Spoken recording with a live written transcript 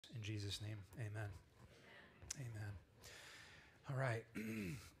In Jesus' name, amen. Amen. All right.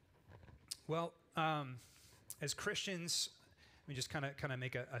 Well, as Christians, let me just kind of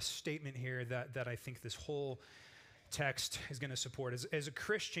make a statement here that I think this whole text is going to support. As a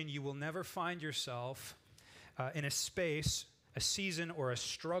Christian, you will never find yourself in a space, a season, or a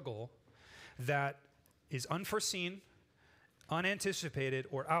struggle that is unforeseen, unanticipated,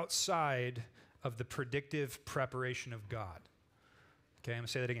 or outside of the predictive preparation of God. Okay, I'm going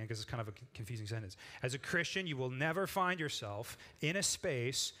to say that again because it's kind of a confusing sentence. As a Christian, you will never find yourself in a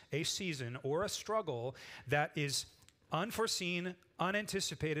space, a season, or a struggle that is unforeseen,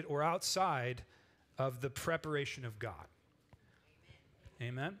 unanticipated, or outside of the preparation of God.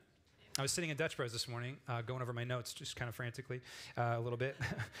 Amen? I was sitting in Dutch Bros this morning, going over my notes just kind of frantically a little bit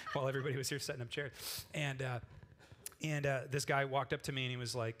while everybody was here setting up chairs. And this guy walked up to me and he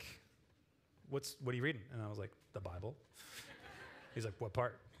was like, what are you reading? And I was like, the Bible. He's like, what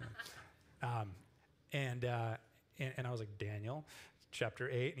part? And I was like, Daniel, chapter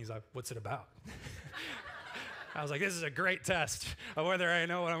 8. And he's like, what's it about? I was like, this is a great test of whether I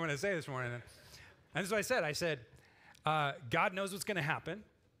know what I'm going to say this morning. And that's what I said. I said, God knows what's going to happen,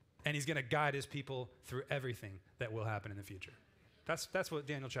 and he's going to guide his people through everything that will happen in the future. That's what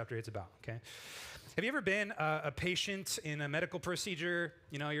Daniel chapter 8 is about, okay? Have you ever been a patient in a medical procedure?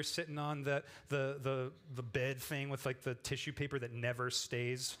 You know, you're sitting on the bed thing with like the tissue paper that never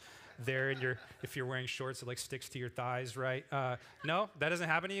stays there, and if you're wearing shorts, it like sticks to your thighs, right? No? That doesn't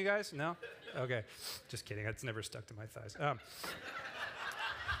happen to you guys? No? Okay. Just kidding. It's never stuck to my thighs.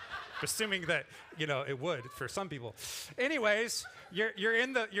 Assuming that, you know, it would for some people. Anyways, you're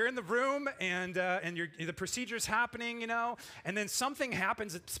in the room and the procedure's happening, you know, and then something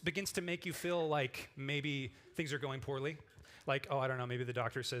happens that begins to make you feel like maybe things are going poorly. Like, oh, I don't know, maybe the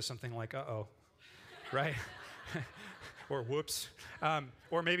doctor says something like, uh-oh, right? Or whoops.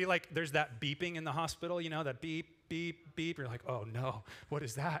 Or maybe like there's that beeping in the hospital, you know, that beep, beep, beep. You're like, oh no, what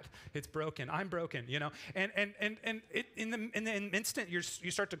is that? It's broken. I'm broken, you know? And in the instant you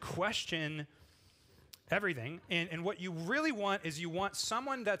start to question everything. And what you really want is you want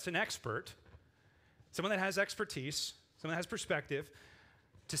someone that's an expert, someone that has expertise, someone that has perspective,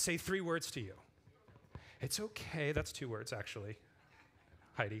 to say 3 words to you. It's okay. That's 2 words, actually.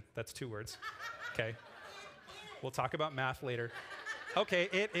 Heidi, that's 2 words. Okay. We'll talk about math later. Okay,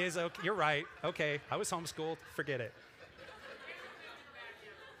 it is okay. You're right. Okay, I was homeschooled. Forget it.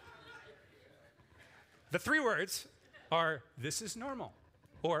 The 3 words are, this is normal,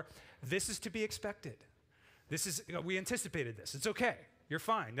 or this is to be expected. We anticipated this. It's okay. You're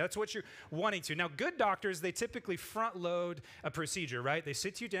fine. That's what you're wanting to. Now, good doctors, they typically front load a procedure, right? They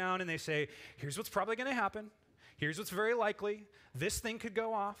sit you down and they say, here's what's probably going to happen. Here's what's very likely. This thing could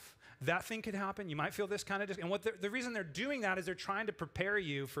go off. That thing could happen. You might feel this kind of... And what the reason they're doing that is they're trying to prepare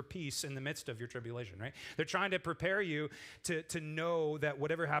you for peace in the midst of your tribulation, right? They're trying to prepare you to know that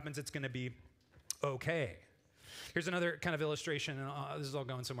whatever happens, it's going to be okay. Here's another kind of illustration, and this is all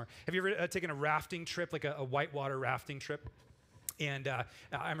going somewhere. Have you ever taken a rafting trip, like a whitewater rafting trip? And I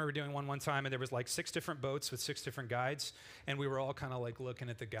remember doing one time, and there was like 6 different boats with 6 different guides, and we were all kind of like looking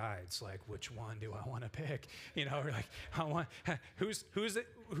at the guides, like, which one do I want to pick? You know, we're like, who's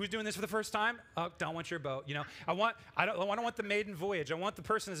doing this for the first time? Don't want your boat. You know, I don't want the maiden voyage. I want the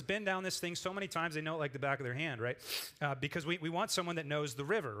person that's been down this thing so many times they know it like the back of their hand, right? Because we want someone that knows the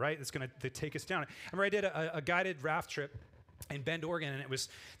river, right? That's going to take us down. I remember I did a guided raft trip in Bend, Oregon, and it was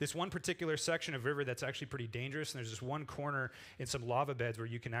this one particular section of river that's actually pretty dangerous, and there's this one corner in some lava beds where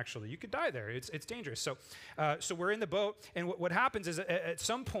you could die there. It's dangerous. So we're in the boat, and what happens is at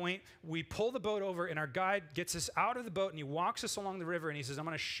some point, we pull the boat over, and our guide gets us out of the boat, and he walks us along the river, and he says, I'm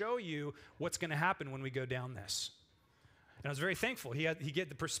going to show you what's going to happen when we go down this. And I was very thankful. He get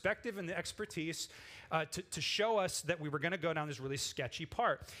the perspective and the expertise to show us that we were going to go down this really sketchy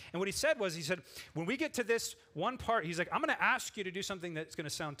part. And what he said, when we get to this one part, he's like, I'm going to ask you to do something that's going to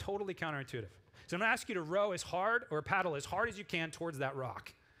sound totally counterintuitive. So I'm going to ask you to row as hard or paddle as hard as you can towards that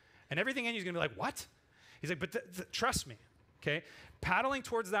rock. And everything in you is going to be like, what? He's like, but trust me, okay? Paddling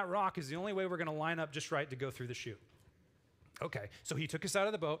towards that rock is the only way we're going to line up just right to go through the chute. Okay, so he took us out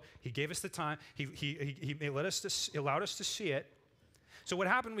of the boat. He gave us the time. He allowed us to see it. So what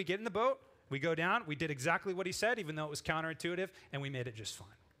happened? We get in the boat. We go down. We did exactly what he said, even though it was counterintuitive, and we made it just fine.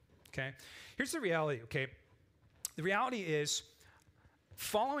 Okay? Here's the reality, okay? The reality is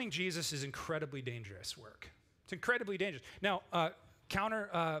following Jesus is incredibly dangerous work. It's incredibly dangerous. Now,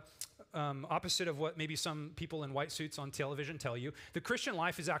 opposite of what maybe some people in white suits on television tell you, the Christian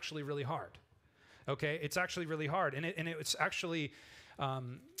life is actually really hard. Okay, it's actually really hard, and it's actually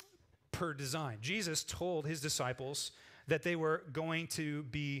per design. Jesus told his disciples that they were going to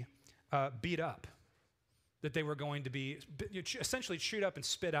be beat up, that they were going to be essentially chewed up and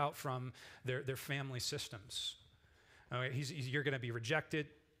spit out from their family systems. Okay, you're going to be rejected.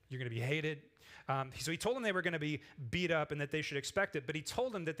 You're going to be hated. So he told them they were going to be beat up and that they should expect it, but he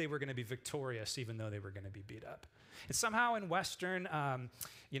told them that they were going to be victorious even though they were going to be beat up. And somehow in Western,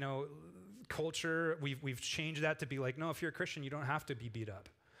 culture, we've changed that to be like, no, if you're a Christian, you don't have to be beat up.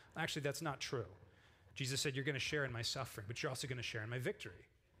 Actually, that's not true. Jesus said, you're going to share in my suffering, but you're also going to share in my victory,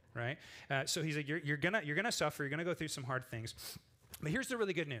 right? So he's like, you're gonna suffer. You're going to go through some hard things. But here's the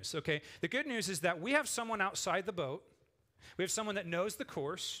really good news, okay? The good news is that we have someone outside the boat. We have someone that knows the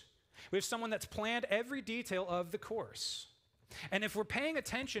course. We have someone that's planned every detail of the course. And if we're paying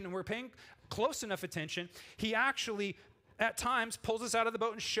attention and we're paying close enough attention, he actually, at times, pulls us out of the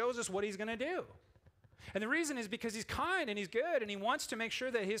boat and shows us what he's going to do. And the reason is because he's kind and he's good and he wants to make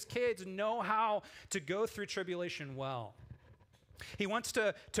sure that his kids know how to go through tribulation well. He wants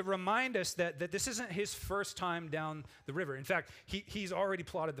to remind us that this isn't his first time down the river. In fact, he's already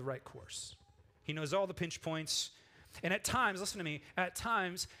plotted the right course. He knows all the pinch points. And at times, listen to me, at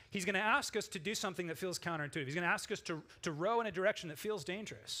times, he's going to ask us to do something that feels counterintuitive. He's going to ask us to row in a direction that feels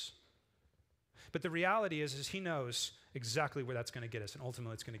dangerous. But the reality is he knows exactly where that's going to get us, and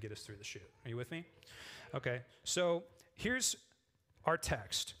ultimately it's going to get us through the chute. Are you with me? Okay, so here's our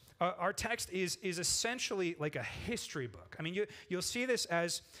text. Our text is essentially like a history book. I mean, you'll see this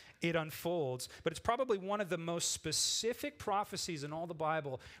as it unfolds, but it's probably one of the most specific prophecies in all the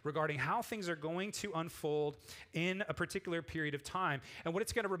Bible regarding how things are going to unfold in a particular period of time. And what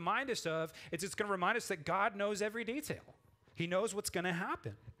it's going to remind us of is it's going to remind us that God knows every detail. He knows what's going to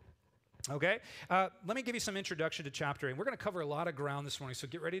happen. Okay, let me give you some introduction to chapter 8. We're going to cover a lot of ground this morning, so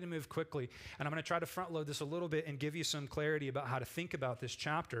get ready to move quickly. And I'm going to try to front load this a little bit and give you some clarity about how to think about this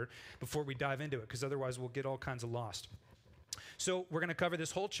chapter before we dive into it, because otherwise we'll get all kinds of lost. So we're going to cover this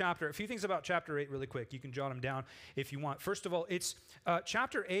whole chapter. A few things about chapter 8 really quick. You can jot them down if you want. First of all,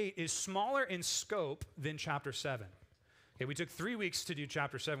 chapter 8 is smaller in scope than chapter 7. Okay, we took 3 weeks to do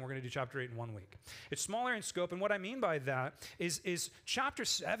chapter 7. We're going to do chapter 8 in 1 week. It's smaller in scope, and what I mean by that is chapter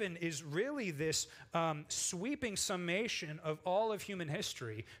 7 is really this sweeping summation of all of human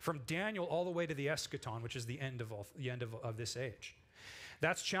history from Daniel all the way to the eschaton, which is the end of this age.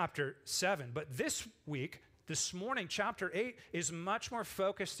 That's chapter 7. But this morning, chapter 8 is much more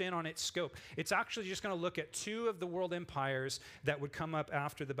focused in on its scope. It's actually just going to look at 2 of the world empires that would come up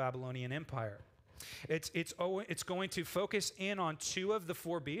after the Babylonian Empire. It's going to focus in on 2 of the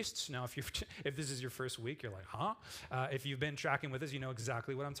 4 beasts. Now, if this is your first week, you're like, huh? If you've been tracking with us, you know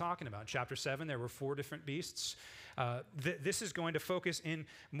exactly what I'm talking about. Chapter 7, there were 4 different beasts. This is going to focus in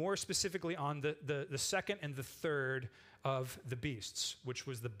more specifically on the second and the third of the beasts, which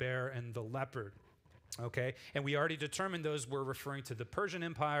was the bear and the leopard. Okay, and we already determined those were referring to the Persian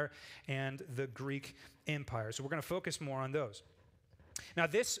Empire and the Greek Empire. So we're going to focus more on those. Now,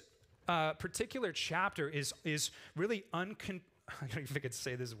 this particular chapter is really I don't even think I could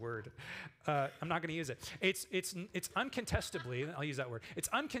say this word. I'm not going to use it. It's uncontestably, I'll use that word. It's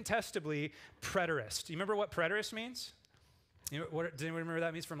uncontestably preterist. Do you remember what preterist means? Does anyone remember what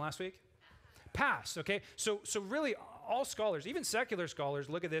that means from last week? Past, okay? So really, all scholars, even secular scholars,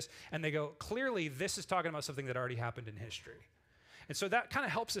 look at this and they go, clearly this is talking about something that already happened in history. And so that kind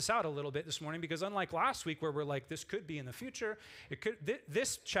of helps us out a little bit this morning, because unlike last week where we're like, this could be in the future,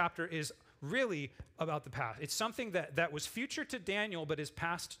 this chapter is really about the past. It's something that was future to Daniel but is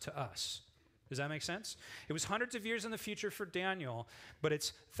past to us. Does that make sense? It was hundreds of years in the future for Daniel, but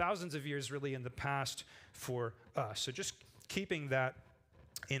it's thousands of years really in the past for us. So just keeping that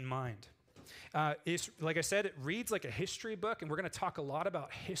in mind. Like I said, it reads like a history book, and we're going to talk a lot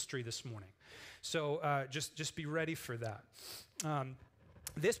about history this morning. So just be ready for that.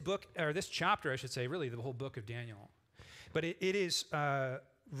 This book, or this chapter, I should say, really the whole book of Daniel, but it is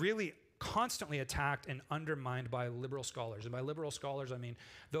really constantly attacked and undermined by liberal scholars. And by liberal scholars, I mean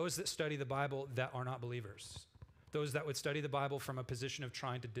those that study the Bible that are not believers, those that would study the Bible from a position of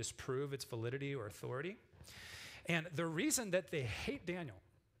trying to disprove its validity or authority. And the reason that they hate Daniel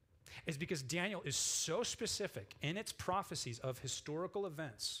is because Daniel is so specific in its prophecies of historical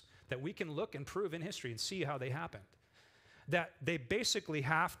events that we can look and prove in history and see how they happened, that they basically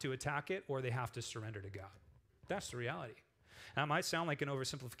have to attack it or they have to surrender to God. That's the reality. That might sound like an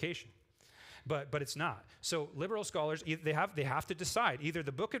oversimplification, but it's not. So liberal scholars, they have to decide. Either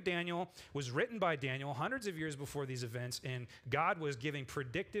the book of Daniel was written by Daniel hundreds of years before these events, and God was giving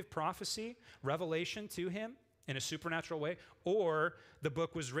predictive prophecy, revelation to him in a supernatural way, or the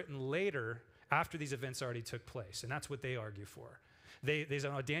book was written later after these events already took place. And that's what they argue for. They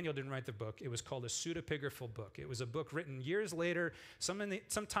said, oh, Daniel didn't write the book. It was called a pseudepigraphal book. It was a book written years later, some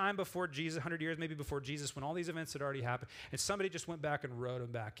time before Jesus, 100 years maybe before Jesus, when all these events had already happened, and somebody just went back and wrote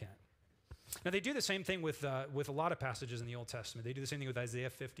them back in. Now, they do the same thing with a lot of passages in the Old Testament. They do the same thing with Isaiah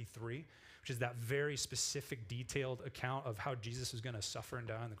 53, which is that very specific, detailed account of how Jesus is going to suffer and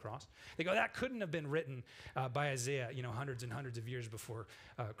die on the cross. They go, that couldn't have been written by Isaiah, hundreds and hundreds of years before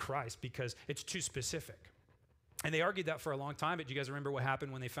Christ, because it's too specific. And they argued that for a long time, but do you guys remember what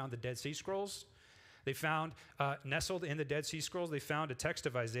happened when they found the Dead Sea Scrolls? They found, nestled in the Dead Sea Scrolls, they found a text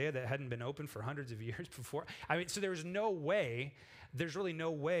of Isaiah that hadn't been opened for hundreds of years before. I mean, so there's really no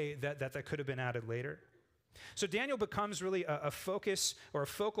way that could have been added later. So Daniel becomes really a focus or a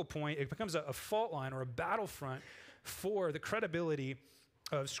focal point. It becomes a fault line or a battlefront for the credibility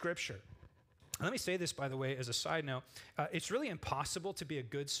of Scripture. And let me say this, by the way, as a side note. It's really impossible to be a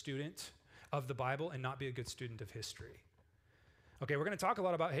good student of the Bible and not be a good student of history. Okay, we're going to talk a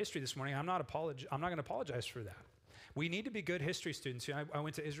lot about history this morning. I'm not going to apologize for that. We need to be good history students. I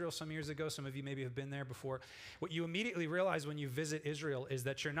went to Israel some years ago. Some of you maybe have been there before. What you immediately realize when you visit Israel is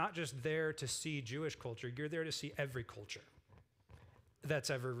that you're not just there to see Jewish culture. You're there to see every culture that's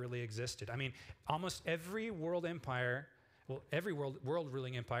ever really existed. I mean, almost every world empire, every world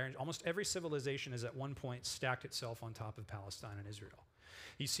ruling empire, and almost every civilization has at one point stacked itself on top of Palestine and Israel.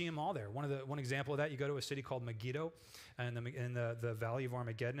 You see them all there. One example of that, you go to a city called Megiddo in the Valley of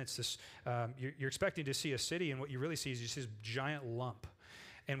Armageddon. It's this, you're expecting to see a city, and what you really see is you see this giant lump.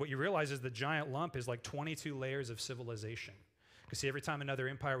 And what you realize is the giant lump is like 22 layers of civilization. Because see, every time another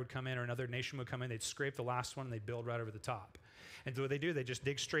empire would come in or another nation would come in, they'd scrape the last one and they'd build right over the top. And so what they do, they just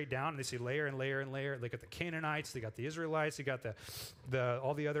dig straight down and they see layer and layer and layer. They got the Canaanites, they got the Israelites, they got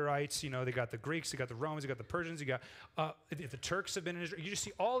all the otherites, they got the Greeks, they got the Romans, they got the Persians, you got the Turks have been in Israel. You just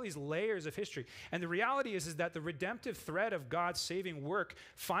see all these layers of history. And the reality is that the redemptive thread of God's saving work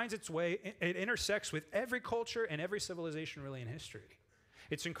finds its way, it intersects with every culture and every civilization really in history.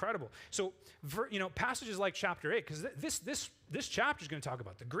 It's incredible. So, passages like chapter 8, because this chapter is going to talk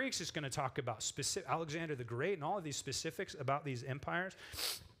about the Greeks. It's going to talk about Alexander the Great and all of these specifics about these empires.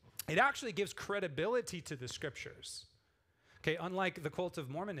 It actually gives credibility to the Scriptures. Okay, unlike the cult of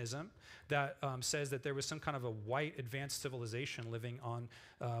Mormonism that says that there was some kind of a white advanced civilization living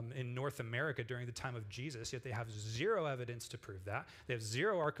in North America during the time of Jesus, yet they have zero evidence to prove that. They have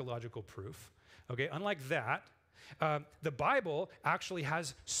zero archaeological proof. Okay, unlike that, the Bible actually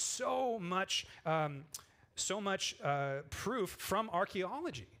has so much proof from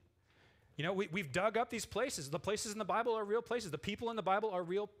archaeology. We've dug up these places. The places in the Bible are real places. The people in the Bible are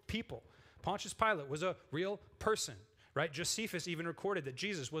real people. Pontius Pilate was a real person, right? Josephus even recorded that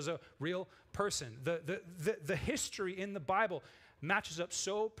Jesus was a real person. The history in the Bible matches up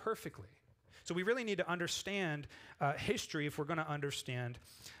so perfectly. So we really need to understand history if we're going to understand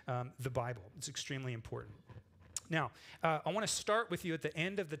the Bible. It's extremely important. Now, I want to start with you at the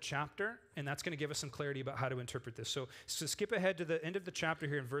end of the chapter, and that's going to give us some clarity about how to interpret this. So skip ahead to the end of the chapter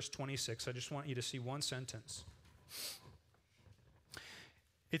here in verse 26. I just want you to see one sentence.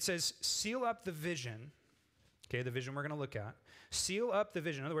 It says, seal up the vision. Okay, the vision we're going to look at. Seal up the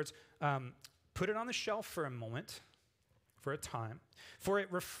vision. In other words, put it on the shelf for a moment, for a time, for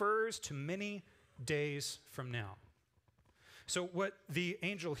it refers to many days from now. So what the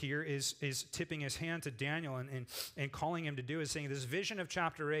angel here is tipping his hand to Daniel and calling him to do is saying this vision of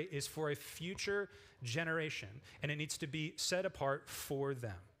chapter 8 is for a future generation, and it needs to be set apart for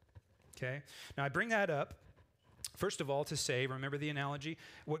them. Okay? Now I bring that up, first of all, to say, remember the analogy,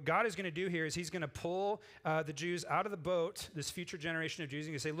 what God is going to do here is he's going to pull the Jews out of the boat, this future generation of Jews,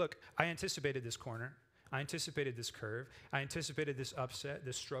 and say, look, I anticipated this corner. I anticipated this curve. I anticipated this upset,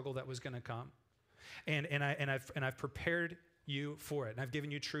 this struggle that was going to come. And I've prepared you for it, and I've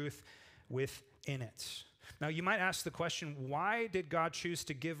given you truth within it. Now, you might ask the question, why did God choose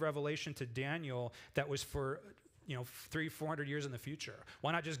to give revelation to Daniel that was for 300-400 years in the future?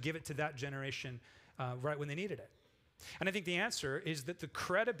 Why not just give it to that generation right when they needed it? And I think the answer is that the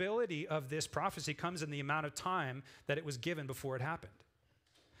credibility of this prophecy comes in the amount of time that it was given before it happened.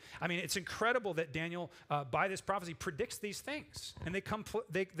 I mean, it's incredible that Daniel, by this prophecy, predicts these things. And they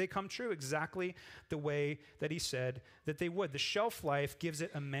come true exactly the way that he said that they would. The shelf life gives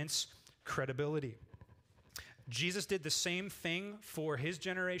it immense credibility. Jesus did the same thing for his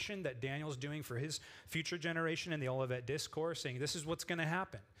generation that Daniel's doing for his future generation in the Olivet Discourse, saying this is what's going to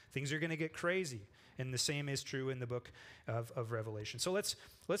happen. Things are going to get crazy. And the same is true in the book of Revelation. So let's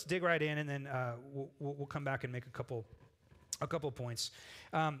dig right in, and then we'll come back and make a couple points.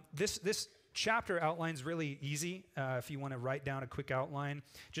 This chapter outlines really easy. If you want to write down a quick outline,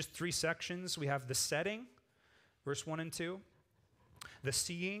 just 3 sections. We have the setting, verse 1 and 2. The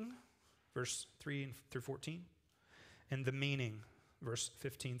seeing, verse 3 through 14, and the meaning, verse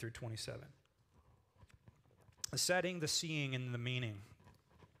 15 through 27. The setting, the seeing, and the meaning.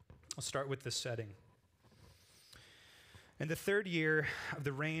 I'll start with the setting. In the 3rd year of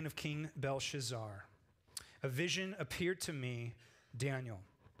the reign of King Belshazzar, a vision appeared to me, Daniel,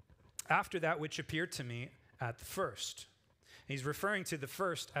 after that which appeared to me at the first. He's referring to the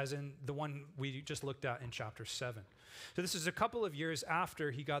first as in the one we just looked at in chapter 7. So this is a couple of years after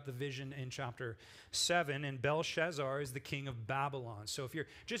he got the vision in chapter 7, and Belshazzar is the king of Babylon. So if you're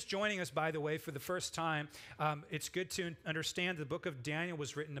just joining us, by the way, for the first time, it's good to understand the book of Daniel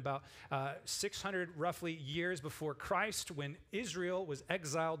was written about 600 roughly years before Christ, when Israel was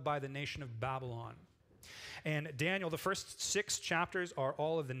exiled by the nation of Babylon. And Daniel, the first 6 chapters are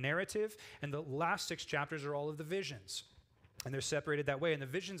all of the narrative, and the last 6 chapters are all of the visions. And they're separated that way, and the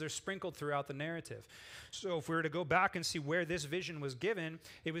visions are sprinkled throughout the narrative. So if we were to go back and see where this vision was given,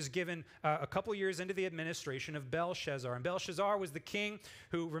 it was given a couple years into the administration of Belshazzar. And Belshazzar was the king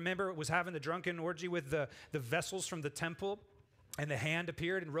who, remember, was having the drunken orgy with the vessels from the temple. And the hand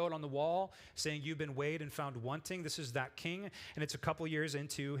appeared and wrote on the wall saying, "You've been weighed and found wanting." This is that king, and it's a couple years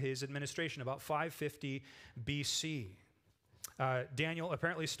into his administration, about 550 BC. Daniel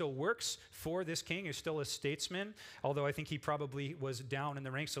apparently still works for this king. He's still a statesman, although I think he probably was down in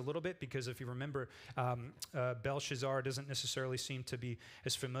the ranks a little bit, because if you remember, Belshazzar doesn't necessarily seem to be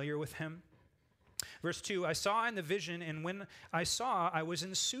as familiar with him. Verse 2, I saw in the vision, and when I saw, I was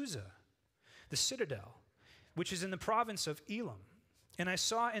in Susa, the citadel, which is in the province of Elam. And I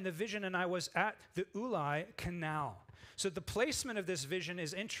saw in the vision, and I was at the Ulai Canal. So the placement of this vision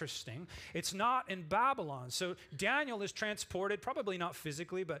is interesting. It's not in Babylon. So Daniel is transported, probably not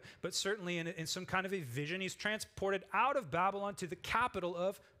physically, but certainly in some kind of a vision. He's transported out of Babylon to the capital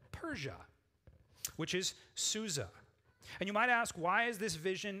of Persia, which is Susa. And you might ask, why is this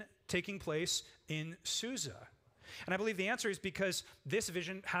vision taking place in Susa? And I believe the answer is because this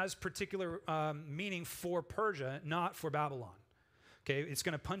vision has particular meaning for Persia, not for Babylon. Okay, it's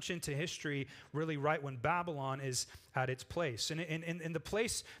going to punch into history really right when Babylon is at its place. And the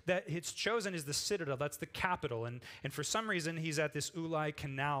place that it's chosen is the citadel. That's the capital. And for some reason, he's at this Ulai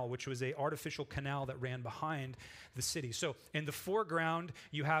Canal, which was an artificial canal that ran behind the city. So in the foreground,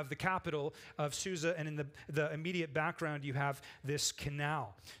 you have the capital of Susa, and in the immediate background, you have this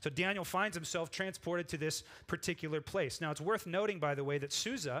canal. So Daniel finds himself transported to this particular place. Now, it's worth noting, by the way, that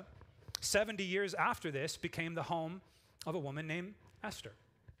Susa, 70 years after this, became the home of a woman named Esther.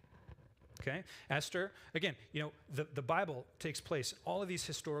 Okay? Esther, again, the Bible takes place in all of these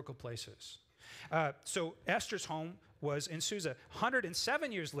historical places. So Esther's home was in Susa.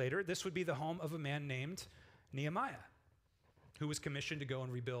 107 years later, this would be the home of a man named Nehemiah, who was commissioned to go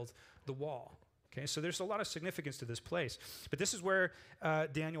and rebuild the wall. Okay? So there's a lot of significance to this place. But this is where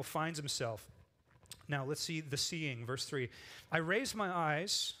Daniel finds himself. Now, let's see the seeing, verse 3. I raised my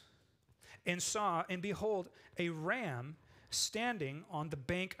eyes and saw, and behold, a ram standing on the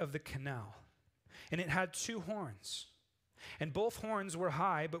bank of the canal, and it had 2 horns, and both horns were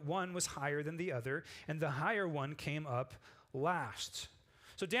high, but one was higher than the other, and the higher one came up last.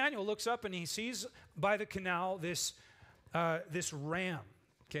 So Daniel looks up and he sees by the canal this ram,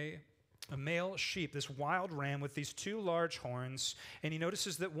 okay, a male sheep, this wild ram with these 2 large horns, and he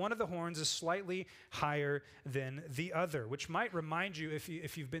notices that one of the horns is slightly higher than the other, which might remind you, if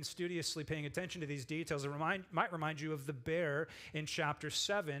you've been studiously paying attention to these details, might remind you of the bear in chapter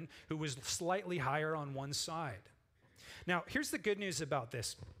 7, who was slightly higher on one side. Now, here's the good news about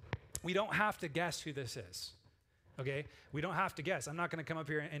this. We don't have to guess who this is. Okay, we don't have to guess. I'm not going to come up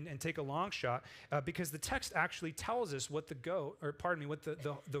here and take a long shot because the text actually tells us what what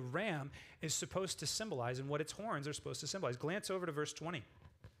the ram is supposed to symbolize and what its horns are supposed to symbolize. Glance over to verse 20.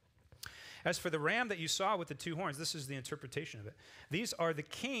 As for the ram that you saw with the 2 horns, this is the interpretation of it. These are the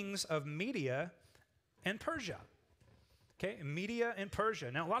kings of Media and Persia. Okay, Media and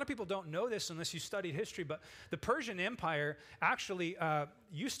Persia. Now, a lot of people don't know this unless you studied history, but the Persian Empire actually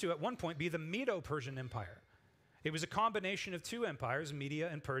used to, at one point, be the Medo-Persian Empire. It was a combination of 2 empires, Media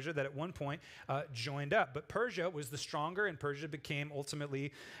and Persia, that at one point joined up. But Persia was the stronger, and Persia became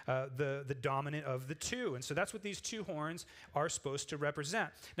ultimately the dominant of the 2. And so that's what these 2 horns are supposed to represent.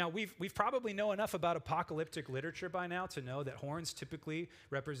 Now, we've probably know enough about apocalyptic literature by now to know that horns typically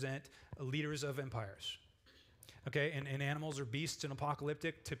represent leaders of empires. Okay, and animals or beasts in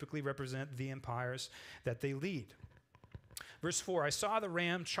apocalyptic typically represent the empires that they lead. Verse 4, I saw the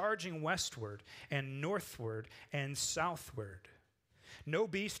ram charging westward and northward and southward. No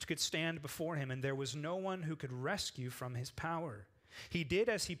beast could stand before him, and there was no one who could rescue from his power. He did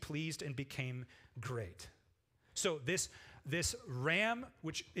as he pleased and became great. So this This ram,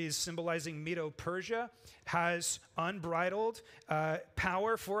 which is symbolizing Medo-Persia, has unbridled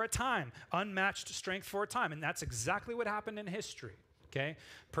power for a time, unmatched strength for a time. And that's exactly what happened in history. Okay,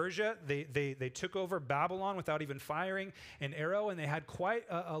 Persia, they took over Babylon without even firing an arrow, and they had quite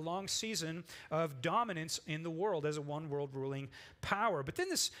a long season of dominance in the world as a one world ruling power. But then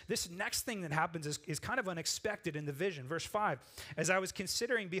this next thing that happens is kind of unexpected in the vision. Verse 5, as I was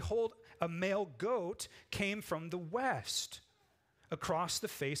considering, behold, a male goat came from the west across the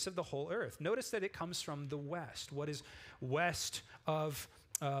face of the whole earth. Notice that it comes from the west. What is west of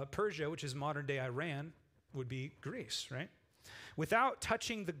Persia, which is modern day Iran, would be Greece, right? Without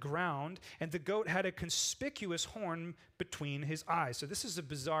touching the ground, and the goat had a conspicuous horn between his eyes. So this is a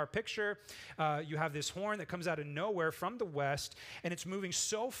bizarre picture. You have this horn that comes out of nowhere from the west, and it's moving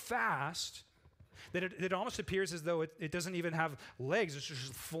so fast that it almost appears as though it doesn't even have legs. It's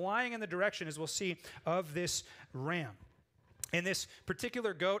just flying in the direction, as we'll see, of this ram. And this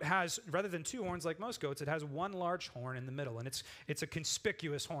particular goat has, rather than two horns like most goats, it has one large horn in the middle, and it's a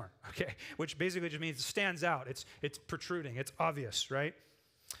conspicuous horn, okay? Which basically just means it stands out. It's protruding. It's obvious, right?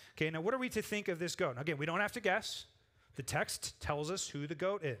 Okay, now what are we to think of this goat? Again, we don't have to guess. The text tells us who the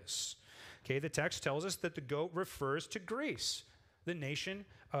goat is. Okay, the text tells us that the goat refers to Greece, the nation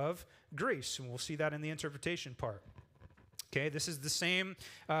of Greece, and we'll see that in the interpretation part. Okay, this is the same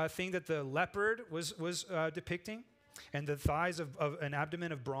thing that the leopard was depicting, and the thighs of an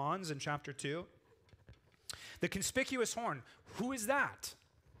abdomen of bronze in chapter 2. The conspicuous horn, who is that?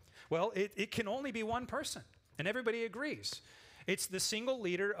 Well, it can only be one person, and everybody agrees. It's the single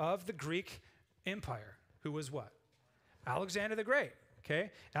leader of the Greek Empire, who was what? Alexander the Great,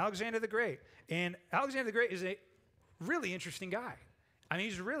 okay? Alexander the Great. And Alexander the Great is a really interesting guy. I mean,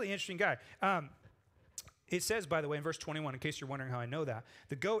 he's a really interesting guy. It says, by the way, in verse 21, in case you're wondering how I know that,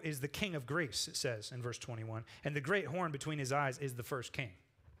 the goat is the king of Greece, it says in verse 21, and the great horn between his eyes is the first king.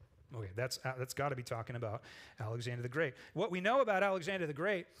 Okay, that's got to be talking about Alexander the Great. What we know about Alexander the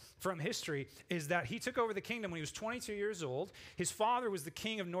Great from history is that he took over the kingdom when he was 22 years old. His father was the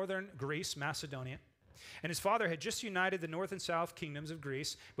king of northern Greece, Macedonia, and his father had just united the north and south kingdoms of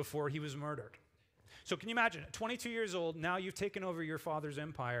Greece before he was murdered. So can you imagine, 22 years old, now you've taken over your father's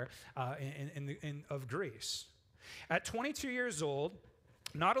empire of Greece. At 22 years old,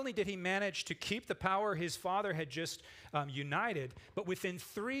 not only did he manage to keep the power his father had just united, but within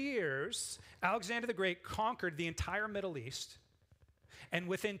 3 years, Alexander the Great conquered the entire Middle East. And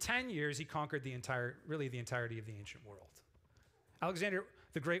within 10 years, he conquered the entirety of the ancient world. Alexander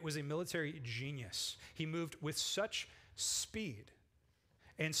the Great was a military genius. He moved with such speed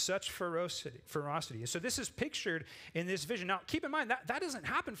and such ferocity. And so this is pictured in this vision. Now, keep in mind, that doesn't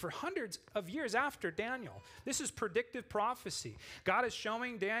happen for hundreds of years after Daniel. This is predictive prophecy. God is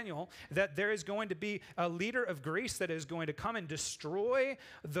showing Daniel that there is going to be a leader of Greece that is going to come and destroy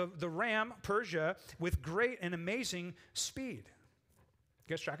the ram, Persia, with great and amazing speed.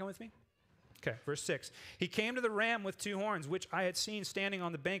 You guys tracking with me? Okay, verse 6. He came to the ram with two horns, which I had seen standing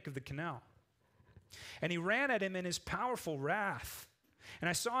on the bank of the canal. And he ran at him in his powerful wrath. And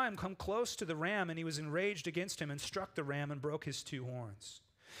I saw him come close to the ram, and he was enraged against him and struck the ram and broke his two horns.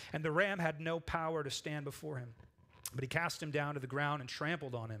 And the ram had no power to stand before him, but he cast him down to the ground and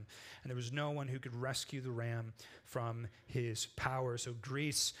trampled on him. And there was no one who could rescue the ram from his power. So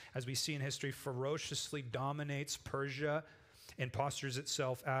Greece, as we see in history, ferociously dominates Persia and postures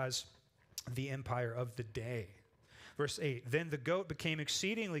itself as the empire of the day. Verse 8, then the goat became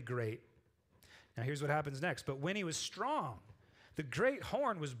exceedingly great. Now here's what happens next. But when he was strong, the great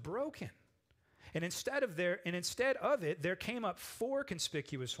horn was broken, and instead of it, there came up four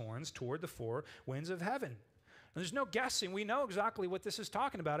conspicuous horns toward the four winds of heaven. And there's no guessing. We know exactly what this is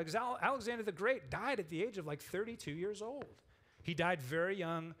talking about. Alexander the Great died at the age of like 32 years old. He died very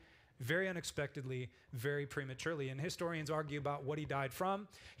young, very unexpectedly, very prematurely. And historians argue about what he died from.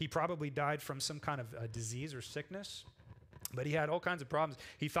 He probably died from some kind of disease or sickness, but he had all kinds of problems.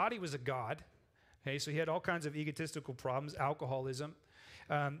 He thought he was a god. Okay, so he had all kinds of egotistical problems, alcoholism,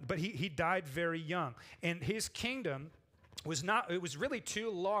 but he died very young. And his kingdom it was really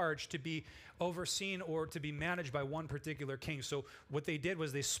too large to be overseen or to be managed by one particular king. So what they did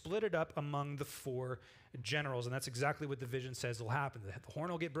was they split it up among the four generals, and that's exactly what the vision says will happen. The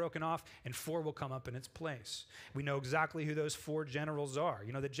horn will get broken off, and four will come up in its place. We know exactly who those four generals are.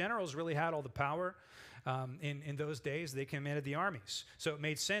 You know, the generals really had all the power. In those days, they commanded the armies. So it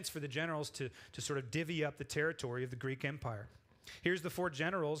made sense for the generals to sort of divvy up the territory of the Greek Empire. Here's the four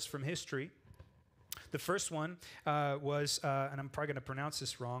generals from history. The first one was, and I'm probably going to pronounce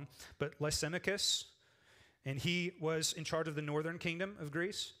this wrong, but Lysimachus, and he was in charge of the northern kingdom of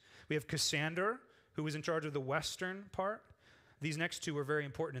Greece. We have Cassander, who was in charge of the western part. these next two were very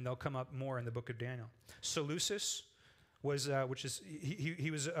important, and they'll come up more in the book of Daniel. Seleucus was,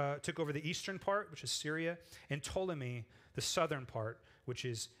 took over the eastern part, which is Syria, and Ptolemy, the southern part, which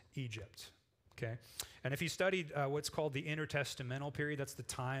is Egypt. Okay, and if you studied what's called the intertestamental period, that's the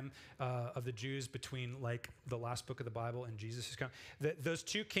time of the Jews between like the last book of the Bible and Jesus is coming. Those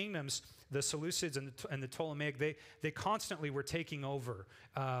two kingdoms, the Seleucids and the Ptolemaic, they constantly were taking over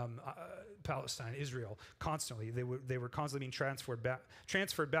Palestine, Israel, constantly. They were constantly being transferred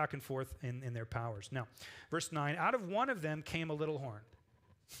back and forth in their powers. Now, verse 9, out of one of them came a little horn.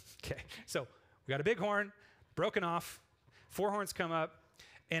 Okay, so we got a big horn, broken off, 4 horns come up,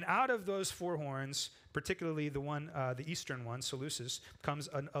 and out of those 4 horns, particularly the eastern one, Seleucus, comes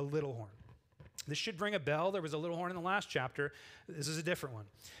a little horn. This should ring a bell. There was a little horn in the last chapter. This is a different one,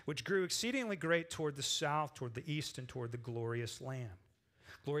 which grew exceedingly great toward the south, toward the east, and toward the glorious land.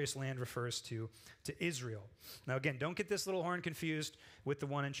 Glorious land refers to Israel. Now again, don't get this little horn confused with the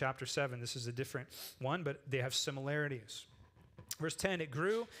one in chapter 7. This is a different one, but they have similarities. Verse 10, it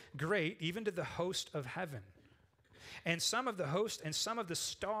grew great even to the host of heaven. And some of the host and some of the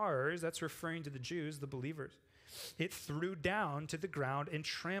stars, that's referring to the Jews, the believers, it threw down to the ground and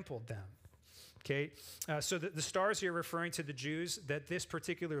trampled them. Okay, so the stars here referring to the Jews that this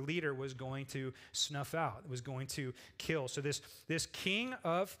particular leader was going to snuff out, was going to kill. So this king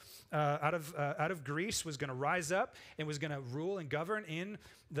out of Greece was going to rise up and was going to rule and govern in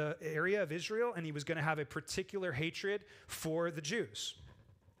the area of Israel, and he was going to have a particular hatred for the Jews.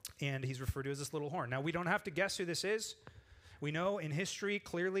 And he's referred to as this little horn. Now, we don't have to guess who this is. We know in history,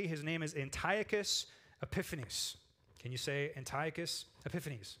 clearly, his name is Antiochus Epiphanes. Can you say Antiochus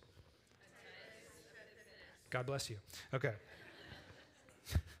Epiphanes? God bless you. Okay.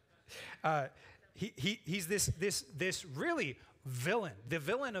 He's this really villain, the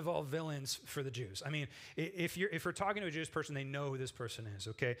villain of all villains for the Jews. I mean, if we're talking to a Jewish person, they know who this person is,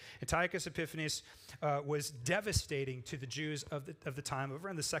 okay? Antiochus Epiphanes was devastating to the Jews of the time, over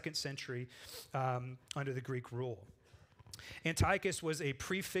in the 2nd century, under the Greek rule. Antiochus was a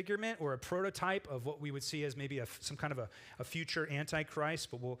prefigurement or a prototype of what we would see as maybe some kind of a future Antichrist,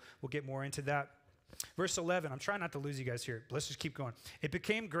 but we'll get more into that. Verse 11, I'm trying not to lose you guys here. Let's just keep going. It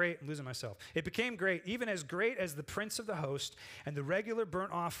became great, I'm losing myself. It became great, even as great as the prince of the host, and the regular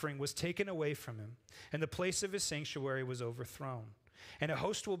burnt offering was taken away from him, and the place of his sanctuary was overthrown. And a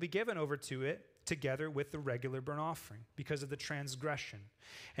host will be given over to it, together with the regular burnt offering, because of the transgression.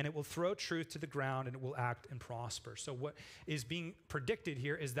 And it will throw truth to the ground, and it will act and prosper. So what is being predicted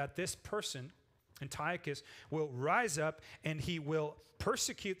here is that this person, Antiochus, will rise up and he will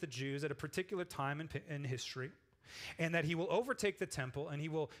persecute the Jews at a particular time in history, and that he will overtake the temple and he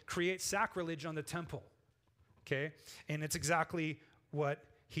will create sacrilege on the temple. Okay? And it's exactly what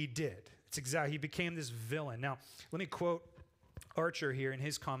he did. He became this villain. Now, let me quote Archer here in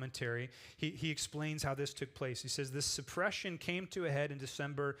his commentary. He explains how this took place. He says, this suppression came to a head in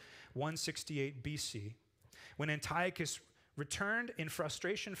December 168 BC, when Antiochus returned in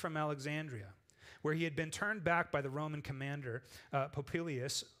frustration from Alexandria, where he had been turned back by the Roman commander,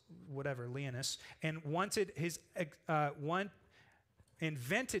 Popilius, Leonus, and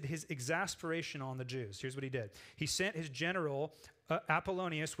vented his exasperation on the Jews. Here's what he did. He sent his general,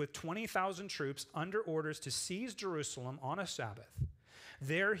 Apollonius, with 20,000 troops under orders to seize Jerusalem on a Sabbath.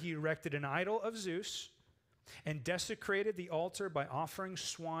 There he erected an idol of Zeus and desecrated the altar by offering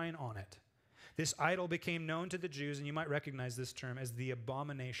swine on it. This idol became known to the Jews, and you might recognize this term as the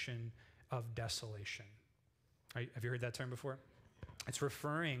abomination of desolation. Have you heard that term before? It's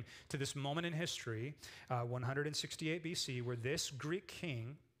referring to this moment in history, 168 BC, where this Greek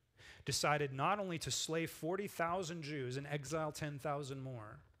king decided not only to slay 40,000 Jews and exile 10,000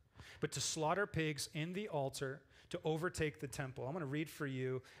 more, but to slaughter pigs in the altar to overtake the temple. I'm going to read for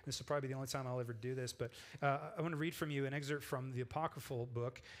you, this will probably be the only time I'll ever do this, but I want to read from you an excerpt from the apocryphal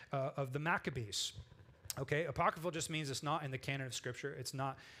book of the Maccabees. Okay, apocryphal just means it's not in the canon of Scripture. It's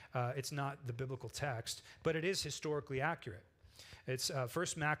not the biblical text, but it is historically accurate. It's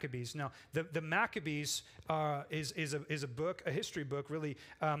First Maccabees. Now, the Maccabees is a book, a history book, really,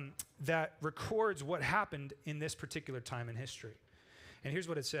 that records what happened in this particular time in history. And here's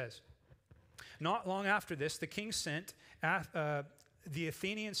what it says. Not long after this, the king sent the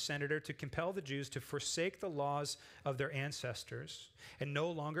Athenian senator to compel the Jews to forsake the laws of their ancestors and no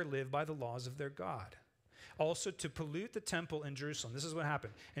longer live by the laws of their God. Also to pollute the temple in Jerusalem. This is what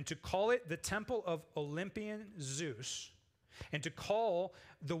happened. And to call it the temple of Olympian Zeus, and to call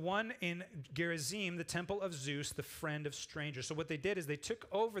the one in Gerizim the temple of Zeus, the friend of strangers. So what they did is they took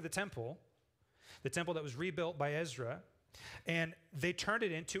over the temple that was rebuilt by Ezra, and they turned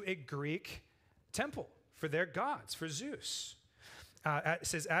it into a Greek temple for their gods, for Zeus. It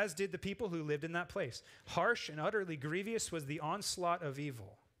says, as did the people who lived in that place. Harsh and utterly grievous was the onslaught of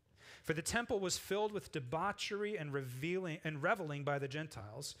evil. For the temple was filled with debauchery and reveling by the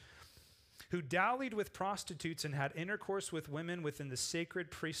Gentiles, who dallied with prostitutes and had intercourse with women within the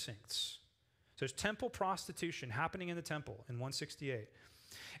sacred precincts. So there's temple prostitution happening in the temple in 168.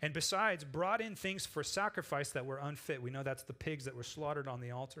 And besides, brought in things for sacrifice that were unfit. We know that's the pigs that were slaughtered on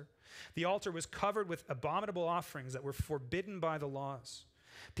the altar. The altar was covered with abominable offerings that were forbidden by the laws.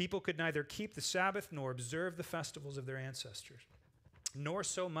 People could neither keep the Sabbath nor observe the festivals of their ancestors, nor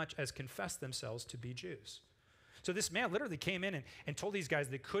so much as confess themselves to be Jews. So this man literally came in and told these guys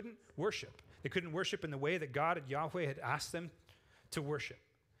they couldn't worship. They couldn't worship in the way that God and Yahweh had asked them to worship.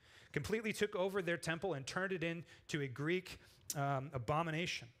 Completely took over their temple and turned it into a Greek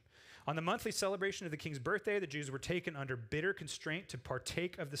abomination. On the monthly celebration of the king's birthday, the Jews were taken under bitter constraint to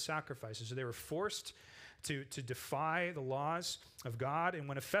partake of the sacrifices. So they were forced to defy the laws of God. And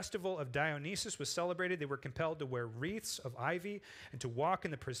when a festival of Dionysus was celebrated, they were compelled to wear wreaths of ivy and to walk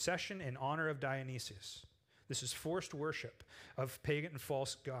in the procession in honor of Dionysus. This is forced worship of pagan and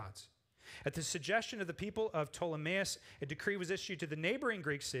false gods. At the suggestion of the people of Ptolemais, a decree was issued to the neighboring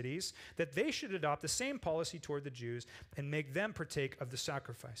Greek cities that they should adopt the same policy toward the Jews and make them partake of the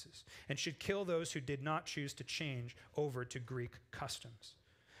sacrifices, and should kill those who did not choose to change over to Greek customs.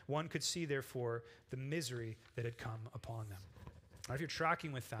 One could see, therefore, the misery that had come upon them. Now, if you're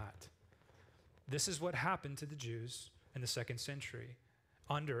tracking with that, this is what happened to the Jews in the 2nd century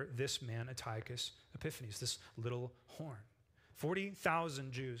under this man Antiochus Epiphanes, this little horn.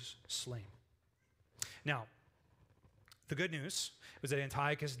 40,000 Jews slain. Now, the good news was that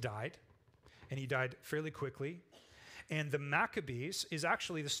Antiochus died, and he died fairly quickly. And the Maccabees is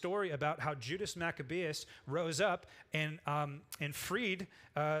actually the story about how Judas Maccabeus rose up and freed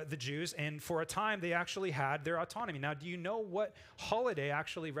the Jews, and for a time they actually had their autonomy. Now, do you know what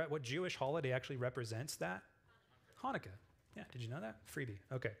what Jewish holiday actually represents that? Hanukkah. Yeah, did you know that? Freebie.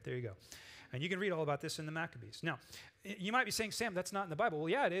 Okay, there you go. And you can read all about this in the Maccabees. Now, you might be saying, Sam, that's not in the Bible. Well,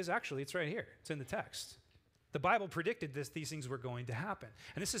 yeah, it is actually. It's right here. It's in the text. The Bible predicted these things were going to happen.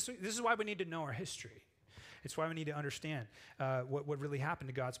 And this is why we need to know our history. It's why we need to understand what really happened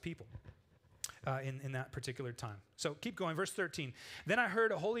to God's people in that particular time. So keep going. Verse 13. Then I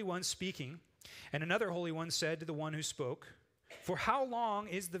heard a holy one speaking, and another holy one said to the one who spoke, for how long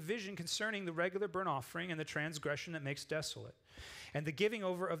is the vision concerning the regular burnt offering and the transgression that makes desolate, and the giving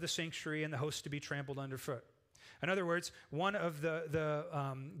over of the sanctuary and the host to be trampled underfoot? In other words, one of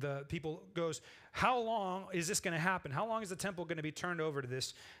the people goes, how long is this going to happen? How long is the temple going to be turned over to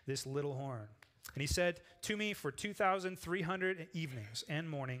this little horn? And he said to me, for 2,300 evenings and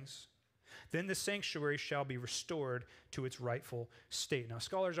mornings, then the sanctuary shall be restored to its rightful state. Now,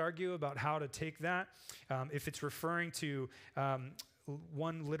 scholars argue about how to take that, if it's referring to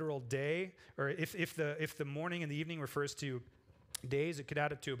one literal day, or if the morning and the evening refers to days, it could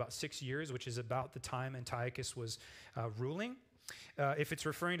add up to about 6 years, which is about the time Antiochus was ruling. If it's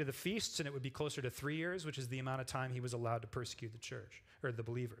referring to the feasts, then it would be closer to 3 years, which is the amount of time he was allowed to persecute the church, or the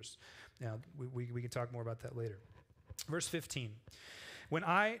believers. Now, we can talk more about that later. Verse 15. When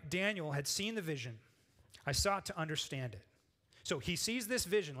I, Daniel, had seen the vision, I sought to understand it. So he sees this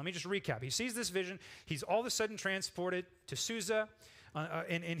vision. Let me just recap. He sees this vision. He's all of a sudden transported to Susa,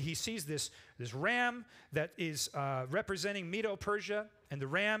 and he sees this ram that is representing Medo-Persia, and the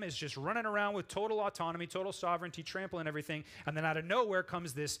ram is just running around with total autonomy, total sovereignty, trampling everything, and then out of nowhere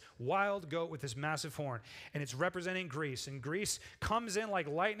comes this wild goat with this massive horn, and it's representing Greece, and Greece comes in like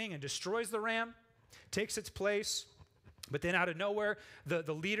lightning and destroys the ram, takes its place. But then out of nowhere,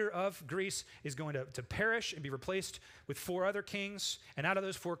 the leader of Greece is going to perish and be replaced with 4 other kings. And out of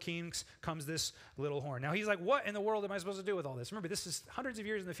those 4 kings comes this little horn. Now he's like, what in the world am I supposed to do with all this? Remember, this is hundreds of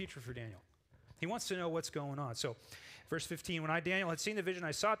years in the future for Daniel. He wants to know what's going on. So verse 15, when I, Daniel, had seen the vision,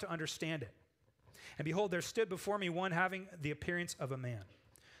 I sought to understand it. And behold, there stood before me one having the appearance of a man.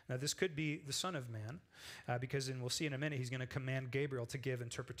 Now this could be the Son of Man, because we'll see in a minute, he's going to command Gabriel to give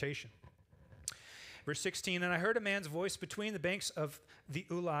interpretation. Verse 16, and I heard a man's voice between the banks of the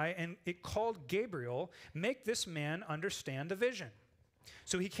Ulai, and it called Gabriel, make this man understand the vision.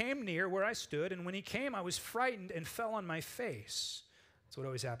 So he came near where I stood, and when he came, I was frightened and fell on my face. That's what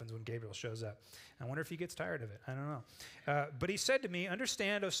always happens when Gabriel shows up. I wonder if he gets tired of it. I don't know. But he said to me,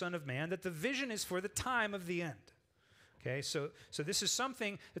 understand, O Son of Man, that the vision is for the time of the end. Okay, so this is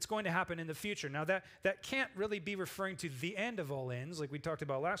something that's going to happen in the future. Now, that can't really be referring to the end of all ends, like we talked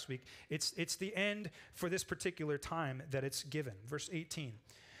about last week. It's the end for this particular time that it's given. Verse 18.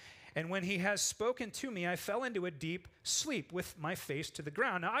 And when he has spoken to me, I fell into a deep sleep with my face to the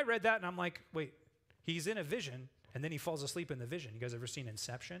ground. Now, I read that, and I'm like, wait, he's in a vision, And then he falls asleep in the vision. You guys ever seen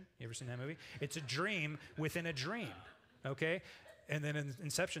Inception? You ever seen that movie? It's a dream within a dream, okay? And then in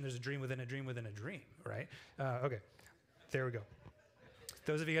Inception, there's a dream within a dream within a dream, right? Okay, there we go.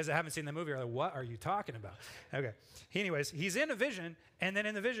 Those of you guys that haven't seen the movie are like, what are you talking about? Okay. Anyways, he's in a vision, and then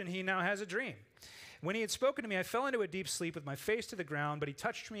in the vision, he now has a dream. When he had spoken to me, I fell into a deep sleep with my face to the ground, but he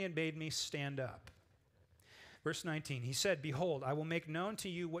touched me and bade me stand up. Verse 19, he said, behold, I will make known to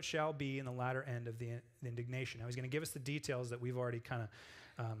you what shall be in the latter end of the indignation. Now, he's going to give us the details that we've already kind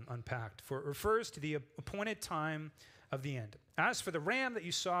of unpacked. For it refers to the appointed time of the end. As for the ram that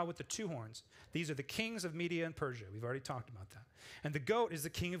you saw with the two horns, these are the kings of Media and Persia. We've already talked about that. And the goat is the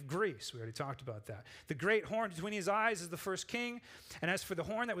king of Greece. We already talked about that. The great horn between his eyes is the first king. And as for the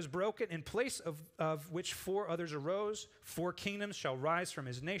horn that was broken, in place of which 4 others arose, 4 kingdoms shall rise from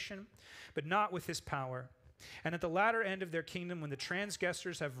his nation, but not with his power. And at the latter end of their kingdom, when the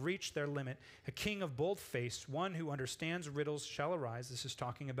transgressors have reached their limit, a king of bold face, one who understands riddles, shall arise. This is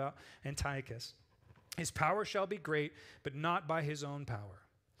talking about Antiochus. His power shall be great, but not by his own power.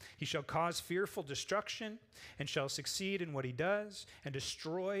 He shall cause fearful destruction, and shall succeed in what he does, and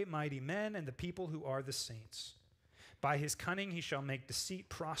destroy mighty men and the people who are the saints. By his cunning he shall make deceit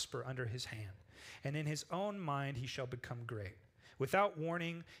prosper under his hand, and in his own mind he shall become great. Without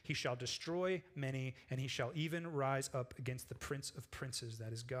warning he shall destroy many, and he shall even rise up against the Prince of princes,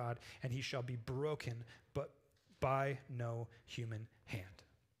 that is God, and he shall be broken, but by no human hand.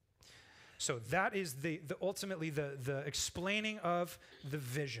 So that is ultimately the explaining of the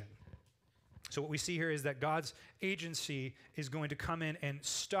vision. So what we see here is that God's agency is going to come in and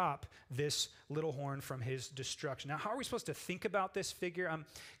stop this little horn from his destruction. Now, how are we supposed to think about this figure? I'm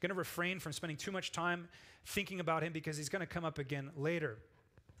going to refrain from spending too much time thinking about him because he's going to come up again later.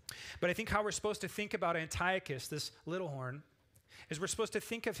 But I think how we're supposed to think about Antiochus, this little horn, is we're supposed to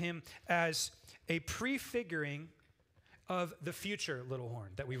think of him as a prefiguring of the future little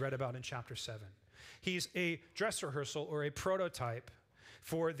horn that we read about in chapter 7. He's a dress rehearsal or a prototype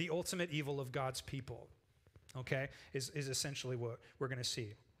for the ultimate evil of God's people, okay, is essentially what we're going to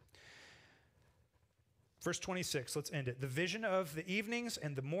see. Verse 26, let's end it. The vision of the evenings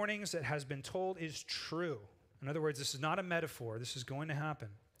and the mornings that has been told is true. In other words, this is not a metaphor. This is going to happen.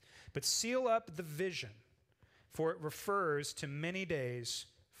 But seal up the vision, for it refers to many days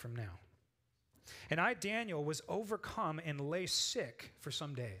from now. And I, Daniel, was overcome and lay sick for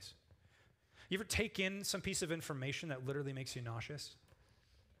some days. You ever take in some piece of information that literally makes you nauseous?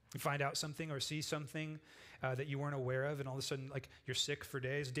 You find out something or see something that you weren't aware of, and all of a sudden, like, you're sick for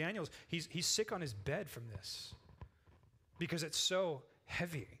days. Daniel's, he's sick on his bed from this because it's so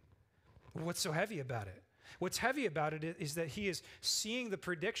heavy. What's so heavy about it? What's heavy about it is that he is seeing the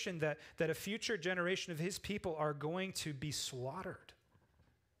prediction that a future generation of his people are going to be slaughtered.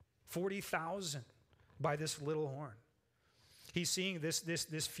 40,000 by this little horn. He's seeing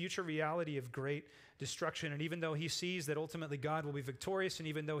this future reality of great destruction. And even though he sees that ultimately God will be victorious, and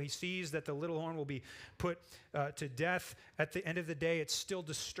even though he sees that the little horn will be put to death, at the end of the day, it's still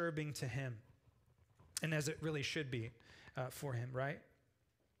disturbing to him. And as it really should be for him, right?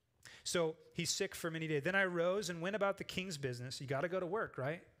 So he's sick for many days. Then I rose and went about the king's business. You got to go to work,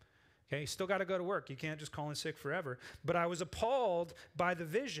 right? Okay, you still got to go to work. You can't just call in sick forever. But I was appalled by the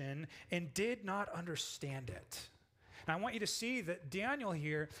vision and did not understand it. And I want you to see that Daniel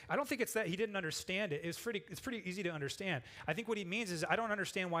here, I don't think it's that he didn't understand it. It's pretty easy to understand. I think what he means is, I don't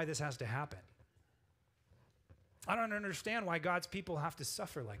understand why this has to happen. I don't understand why God's people have to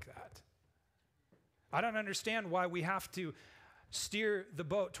suffer like that. I don't understand why we have to steer the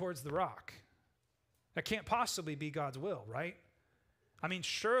boat towards the rock. That can't possibly be God's will, right? I mean,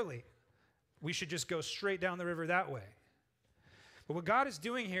 surely we should just go straight down the river that way. But what God is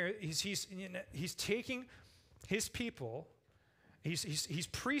doing here is he's taking his people, he's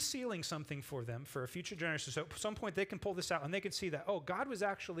pre-sealing something for them for a future generation. So at some point they can pull this out and they can see that, oh, God was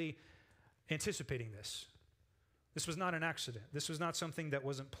actually anticipating this. This was not an accident. This was not something that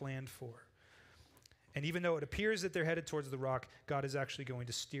wasn't planned for. And even though it appears that they're headed towards the rock, God is actually going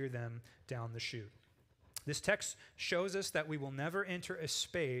to steer them down the chute. This text shows us that we will never enter a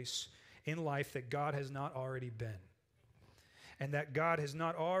space in life that God has not already been, and that God has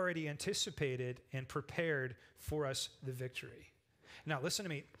not already anticipated and prepared for us the victory. Now, listen to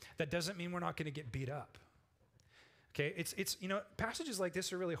me. That doesn't mean we're not going to get beat up. Okay, it's passages like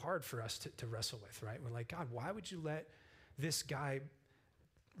this are really hard for us to wrestle with, right? We're like, God, why would you let this guy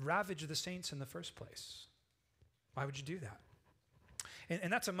ravage the saints in the first place? Why would you do that?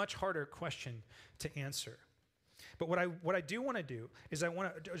 And that's a much harder question to answer. But what I do want to do is I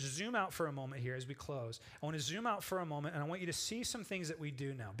want to zoom out for a moment here as we close. I want to zoom out for a moment, and I want you to see some things that we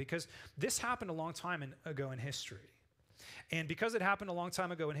do now, because this happened a long time ago in history. And because it happened a long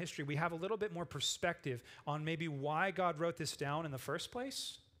time ago in history, we have a little bit more perspective on maybe why God wrote this down in the first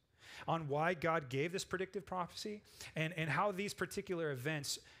place, on why God gave this predictive prophecy, and how these particular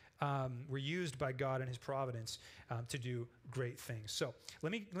events were used by God and his providence to do great things. So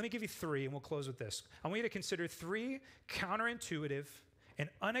let me give you three, and we'll close with this. I want you to consider three counterintuitive and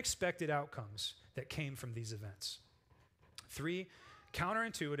unexpected outcomes that came from these events. Three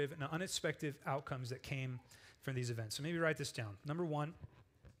counterintuitive and unexpected outcomes that came from these events. So maybe write this down. Number one,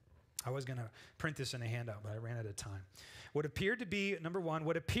 I was going to print this in a handout, but I ran out of time. What appeared to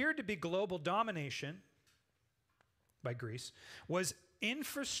be global domination by Greece was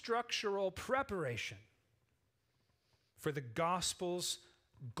infrastructural preparation for the gospel's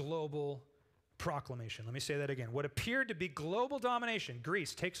global proclamation. Let me say that again. What appeared to be global domination,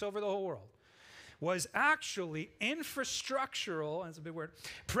 Greece takes over the whole world, was actually infrastructural, that's a big word,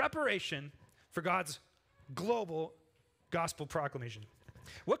 preparation for God's global gospel proclamation.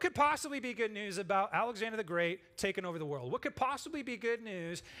 What could possibly be good news about Alexander the Great taking over the world? What could possibly be good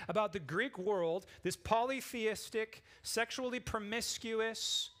news about the Greek world, this polytheistic, sexually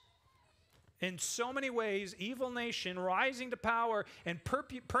promiscuous, in so many ways, evil nation rising to power and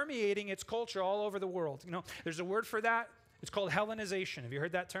permeating its culture all over the world? You know, there's a word for that. It's called Hellenization. Have you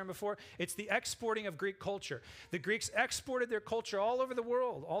heard that term before? It's the exporting of Greek culture. The Greeks exported their culture all over the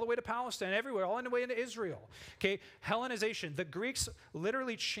world, all the way to Palestine, everywhere, all the way into Israel. Okay, Hellenization. The Greeks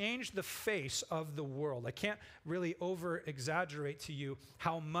literally changed the face of the world. I can't really over-exaggerate to you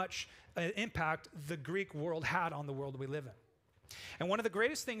how much impact the Greek world had on the world we live in. And one of the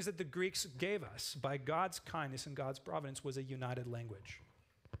greatest things that the Greeks gave us by God's kindness and God's providence was a united language.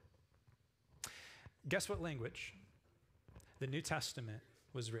 Guess what language the New Testament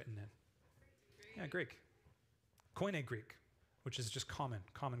was written in? Yeah, Greek. Koine Greek, which is just common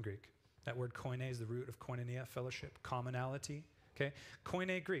Greek. That word koine is the root of koinonia, fellowship, commonality. Okay,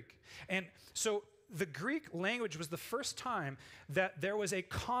 Koine Greek. And so the Greek language was the first time that there was a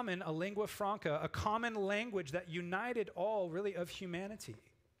lingua franca, a common language that united all really of humanity.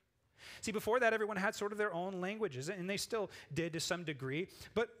 See, before that, everyone had sort of their own languages, and they still did to some degree.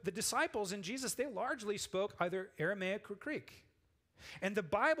 But the disciples and Jesus, they largely spoke either Aramaic or Greek. And the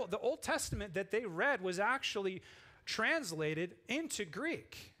Bible, the Old Testament that they read was actually translated into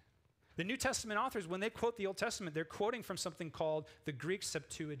Greek. The New Testament authors, when they quote the Old Testament, they're quoting from something called the Greek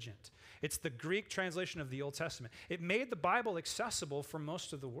Septuagint. It's the Greek translation of the Old Testament. It made the Bible accessible for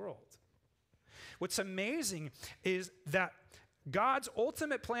most of the world. What's amazing is that God's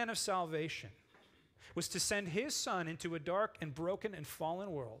ultimate plan of salvation was to send his son into a dark and broken and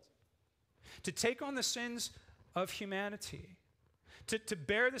fallen world, to take on the sins of humanity, to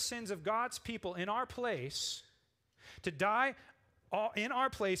bear the sins of God's people in our place, to die in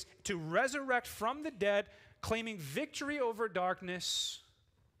our place, to resurrect from the dead, claiming victory over darkness.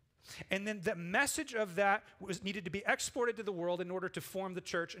 And then the message of that needed to be exported to the world in order to form the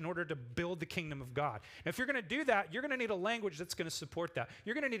church, in order to build the kingdom of God. And if you're going to do that, you're going to need a language that's going to support that.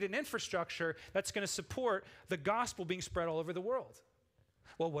 You're going to need an infrastructure that's going to support the gospel being spread all over the world.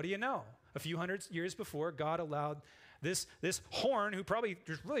 Well, what do you know? A few hundred years before, God allowed this horn, who probably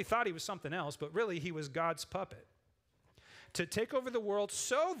really thought he was something else, but really he was God's puppet, to take over the world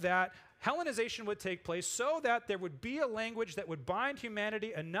so that Hellenization would take place, so that there would be a language that would bind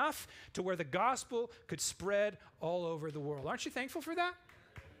humanity enough to where the gospel could spread all over the world. Aren't you thankful for that?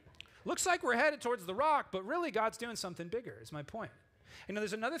 Looks like we're headed towards the rock, but really God's doing something bigger, is my point. You know,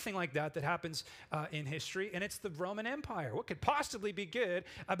 there's another thing like that happens in history, and it's the Roman Empire. What could possibly be good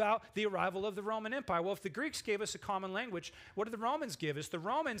about the arrival of the Roman Empire? Well, if the Greeks gave us a common language, what did the Romans give us? The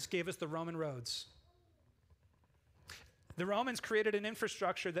Romans gave us the Roman roads. The Romans created an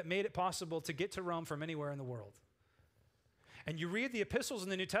infrastructure that made it possible to get to Rome from anywhere in the world. And you read the epistles in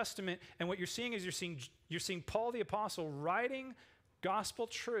the New Testament, and what you're seeing is you're seeing Paul the Apostle writing gospel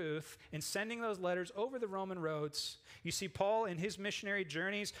truth and sending those letters over the Roman roads. You see Paul in his missionary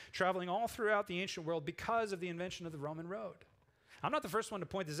journeys traveling all throughout the ancient world because of the invention of the Roman road. I'm not the first one to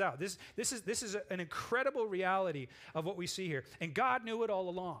point this out. This is an incredible reality of what we see here. And God knew it all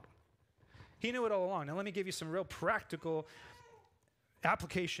along. He knew it all along. Now let me give you some real practical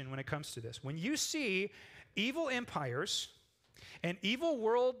application when it comes to this. When you see evil empires and evil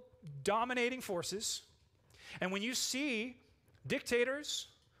world dominating forces, and when you see dictators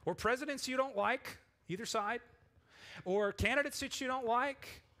or presidents you don't like, either side, or candidates that you don't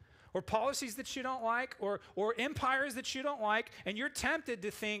like, or policies that you don't like, or empires that you don't like, and you're tempted to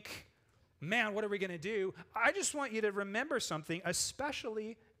think, man, what are we going to do? I just want you to remember something,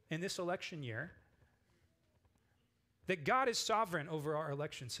 especially in this election year, that God is sovereign over our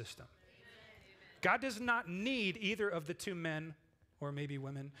election system. God does not need either of the two men or maybe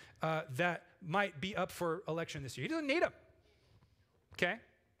women that might be up for election this year. He doesn't need them, okay?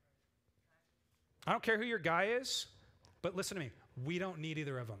 I don't care who your guy is, but listen to me. We don't need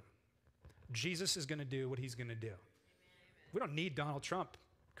either of them. Jesus is going to do what he's going to do. We don't need Donald Trump,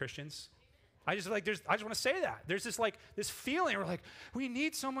 Christians. I just want to say that. There's this feeling, we're like, we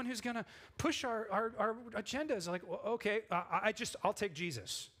need someone who's going to push our agendas. Like, well, okay, I'll take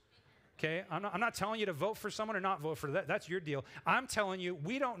Jesus. Okay, I'm not telling you to vote for someone or not vote for that. That's your deal. I'm telling you,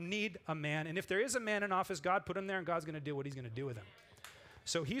 we don't need a man. And if there is a man in office, God put him there, and God's going to do what he's going to do with him.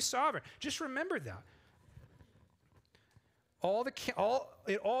 So he's sovereign. Just remember that.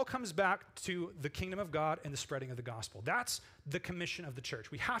 It all comes back to the kingdom of God and the spreading of the gospel. That's the commission of the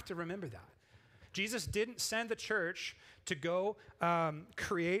church. We have to remember that. Jesus didn't send the church to go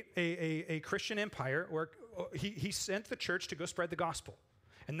create a Christian empire, or he sent the church to go spread the gospel.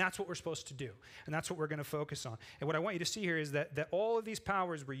 And that's what we're supposed to do. And that's what we're going to focus on. And what I want you to see here is that all of these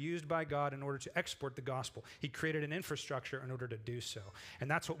powers were used by God in order to export the gospel. He created an infrastructure in order to do so. And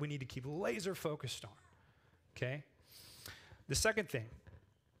that's what we need to keep laser focused on. Okay? The second thing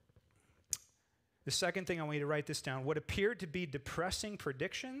I want you to write this down. What appeared to be depressing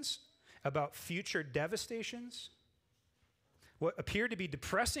predictions about future devastations,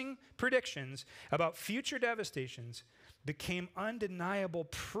 became undeniable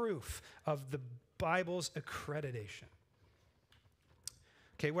proof of the Bible's accreditation.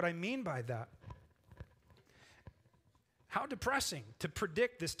 Okay, what I mean by that, how depressing to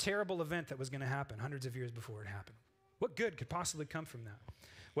predict this terrible event that was going to happen hundreds of years before it happened. What good could possibly come from that?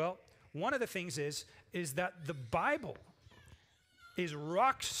 Well, one of the things is that the Bible is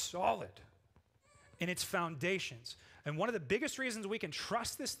rock solid in its foundations. And one of the biggest reasons we can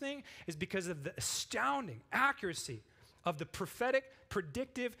trust this thing is because of the astounding accuracy of the prophetic,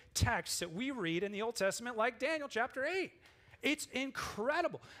 predictive texts that we read in the Old Testament, like Daniel chapter 8. It's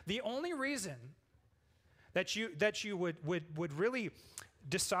incredible. The only reason that you would really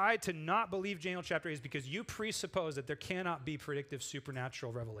decide to not believe Daniel chapter 8 is because you presuppose that there cannot be predictive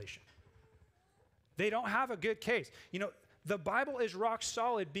supernatural revelation. They don't have a good case. You know, the Bible is rock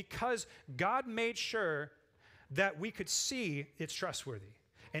solid because God made sure that we could see it's trustworthy.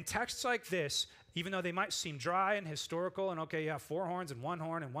 And texts like this, even though they might seem dry and historical and okay, yeah, 4 horns and 1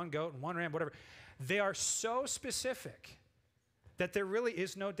 horn and 1 goat and 1 ram, whatever, they are so specific that there really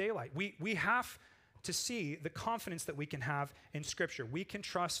is no daylight. We have to see the confidence that we can have in Scripture. We can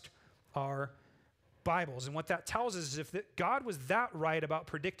trust our Bibles. And what that tells us is if God was that right about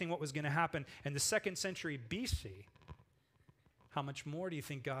predicting what was going to happen in the 2nd century BC, how much more do you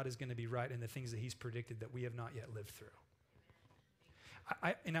think God is going to be right in the things that he's predicted that we have not yet lived through?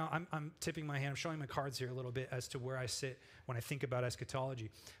 I'm tipping my hand. I'm showing my cards here a little bit as to where I sit when I think about eschatology.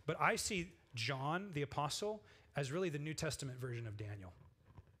 But I see John, the apostle, as really the New Testament version of Daniel.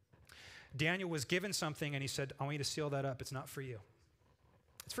 Daniel was given something, and he said, I want you to seal that up. It's not for you.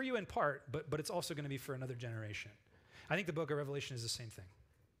 It's for you in part, but it's also going to be for another generation. I think the book of Revelation is the same thing.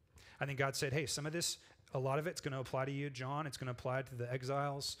 I think God said, hey, some of this, a lot of it's going to apply to you, John. It's going to apply to the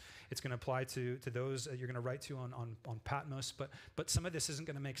exiles. It's going to apply to those that you're going to write to on Patmos. But some of this isn't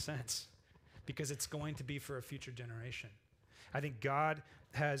going to make sense because it's going to be for a future generation. I think God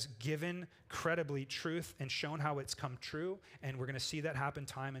has given credibly truth and shown how it's come true, and we're going to see that happen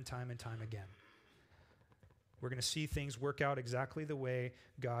time and time and time again. We're going to see things work out exactly the way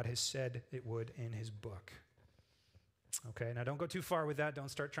God has said it would in his book. Okay, now don't go too far with that. Don't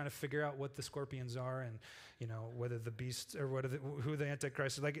start trying to figure out what the scorpions are and, whether the beast or who the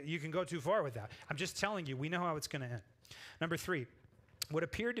Antichrist is. Like, you can go too far with that. I'm just telling you, we know how it's going to end. Number 3, what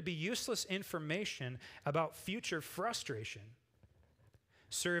appeared to be useless information about future frustration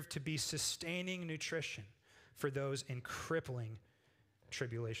served to be sustaining nutrition for those in crippling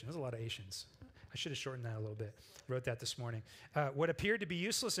tribulation. There's a lot of Asians. I should have shortened that a little bit. I wrote that this morning. What appeared to be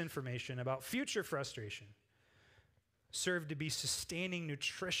useless information about future frustration served to be sustaining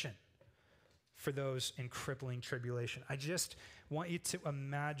nutrition for those in crippling tribulation. I just want you to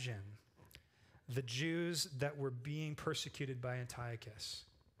imagine the Jews that were being persecuted by Antiochus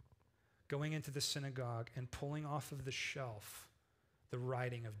going into the synagogue and pulling off of the shelf the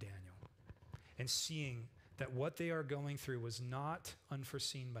writing of Daniel and seeing that what they are going through was not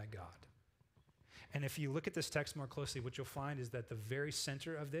unforeseen by God. And if you look at this text more closely, what you'll find is that the very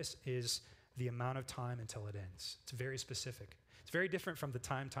center of this is the amount of time until it ends. It's very specific. It's very different from the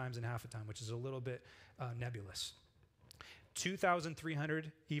times, and half a time, which is a little bit nebulous.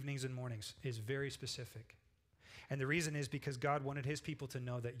 2,300 evenings and mornings is very specific. And the reason is because God wanted his people to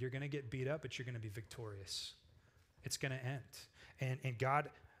know that you're going to get beat up, but you're going to be victorious. It's going to end. And God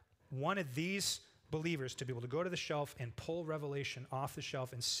wanted these believers to be able to go to the shelf and pull revelation off the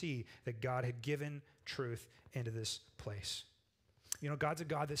shelf and see that God had given truth into this place. You know, God's a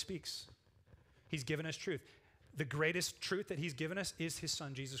God that speaks. He's given us truth. The greatest truth that he's given us is his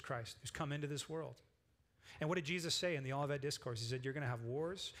son, Jesus Christ, who's come into this world. And what did Jesus say in the Olivet Discourse? He said, you're going to have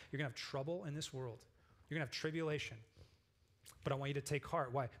wars. You're going to have trouble in this world. You're going to have tribulation. But I want you to take heart.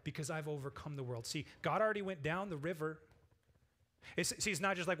 Why? Because I've overcome the world. See, God already went down the river. It's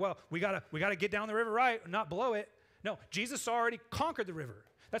not just like, well, we gotta get down the river right, not below it. No, Jesus already conquered the river.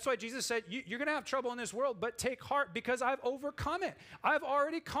 That's why Jesus said, you're going to have trouble in this world, but take heart because I've overcome it. I've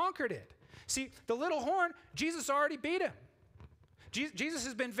already conquered it. See, the little horn, Jesus already beat him. Jesus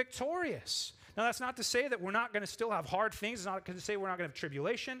has been victorious. Now, that's not to say that we're not going to still have hard things. It's not to say we're not going to have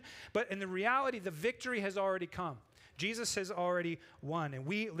tribulation. But in the reality, the victory has already come. Jesus has already won. And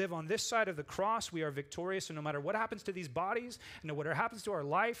we live on this side of the cross. We are victorious. And no matter what happens to these bodies, no matter what happens to our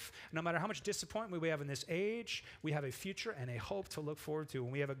life, no matter how much disappointment we have in this age, we have a future and a hope to look forward to.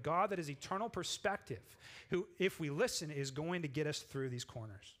 And we have a God that is eternal perspective, who, if we listen, is going to get us through these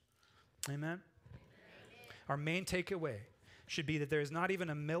corners. Amen? Amen. Our main takeaway should be that there is not even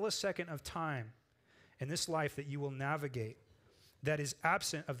a millisecond of time in this life that you will navigate that is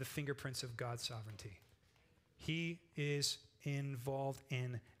absent of the fingerprints of God's sovereignty. He is involved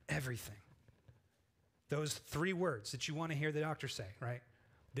in everything. Those three words that you want to hear the doctor say, right?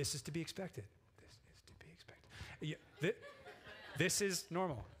 This is to be expected. This is to be expected. Yeah, this is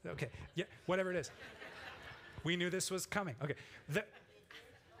normal. Okay, yeah, whatever it is. We knew this was coming. Okay,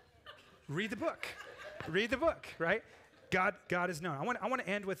 read the book. Read the book, right? God is known. I want to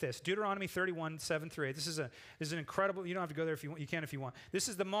end with this. Deuteronomy 31, 7 through 8. This is an incredible, you don't have to go there if you want. You can if you want. This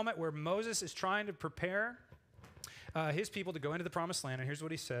is the moment where Moses is trying to prepare his people to go into the promised land. And here's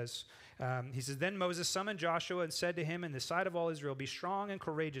what he says. He says, then Moses summoned Joshua and said to him in the sight of all Israel, be strong and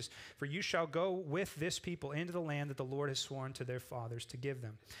courageous, for you shall go with this people into the land that the Lord has sworn to their fathers to give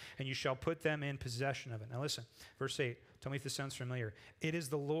them. And you shall put them in possession of it. Now listen, verse 8. Tell me if this sounds familiar. It is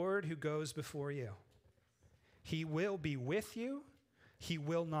the Lord who goes before you. He will be with you. He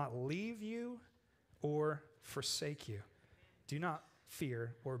will not leave you or forsake you. Do not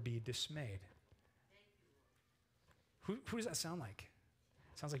fear or be dismayed. Who does that sound like?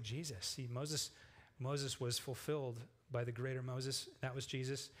 It sounds like Jesus. See, Moses was fulfilled by the greater Moses. That was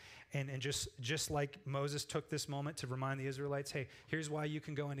Jesus. And just like Moses took this moment to remind the Israelites, hey, here's why you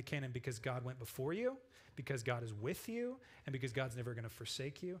can go into Canaan, because God went before you, because God is with you, and because God's never going to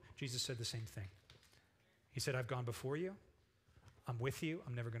forsake you. Jesus said the same thing. He said, I've gone before you. I'm with you.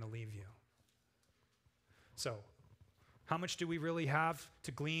 I'm never going to leave you. So, how much do we really have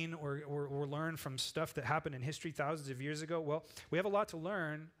to glean or learn from stuff that happened in history thousands of years ago? Well, we have a lot to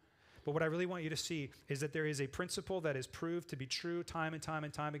learn, but what I really want you to see is that there is a principle that is proved to be true time and time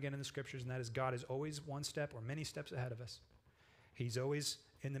and time again in the scriptures, and that is God is always one step or many steps ahead of us. He's always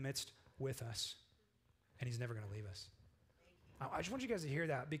in the midst with us, and he's never going to leave us. I just want you guys to hear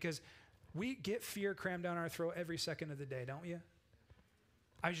that, because we get fear crammed down our throat every second of the day, don't you?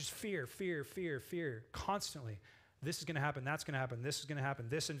 I just fear constantly. This is going to happen, that's going to happen, this is going to happen,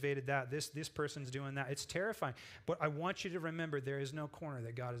 this invaded that, this person's doing that. It's terrifying. But I want you to remember there is no corner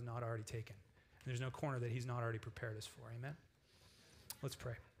that God has not already taken. There's no corner that he's not already prepared us for. Amen? Let's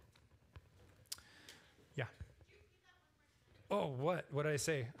pray. Yeah. Oh, what? What did I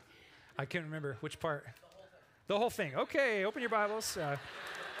say? I can't remember. Which part? The whole thing. Okay, open your Bibles. I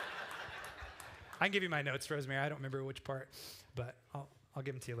can give you my notes, Rosemary. I don't remember which part, but I'll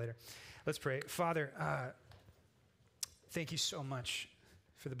give them to you later. Let's pray. Father, thank you so much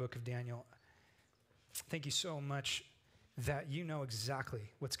for the book of Daniel. Thank you so much that you know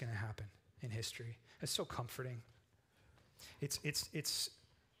exactly what's going to happen in history. It's so comforting. It's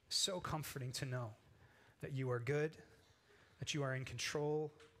so comforting to know that you are good, that you are in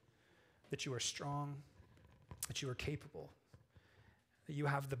control, that you are strong, that you are capable, that you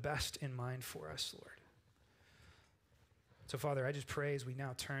have the best in mind for us, Lord. So, Father, I just pray as we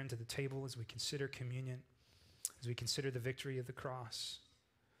now turn to the table, as we consider communion, as we consider the victory of the cross,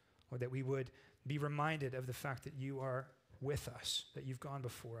 or that we would be reminded of the fact that you are with us, that you've gone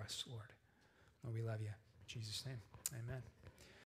before us, Lord. Lord, we love you. In Jesus' name, amen.